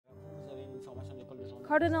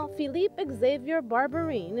Cardinal Philippe Xavier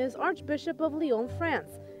Barbarin is Archbishop of Lyon,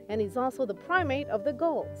 France, and he's also the primate of the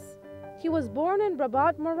Gauls. He was born in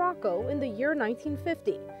Rabat, Morocco in the year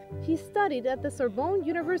 1950. He studied at the Sorbonne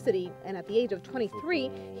University, and at the age of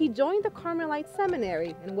 23, he joined the Carmelite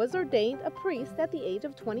seminary and was ordained a priest at the age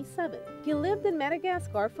of 27. He lived in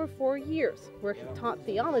Madagascar for 4 years, where he taught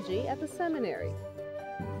theology at the seminary.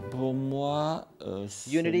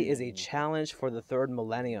 Unity is a challenge for the third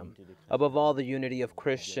millennium. Above all, the unity of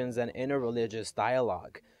Christians and interreligious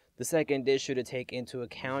dialogue. The second issue to take into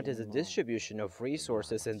account is the distribution of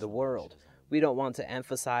resources in the world. We don't want to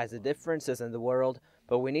emphasize the differences in the world,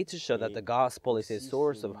 but we need to show that the gospel is a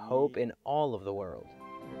source of hope in all of the world.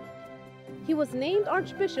 He was named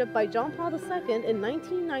Archbishop by John Paul II in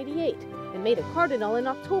 1998 and made a cardinal in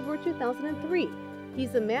October 2003.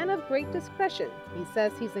 He's a man of great discretion. He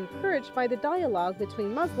says he's encouraged by the dialogue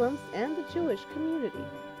between Muslims and the Jewish community.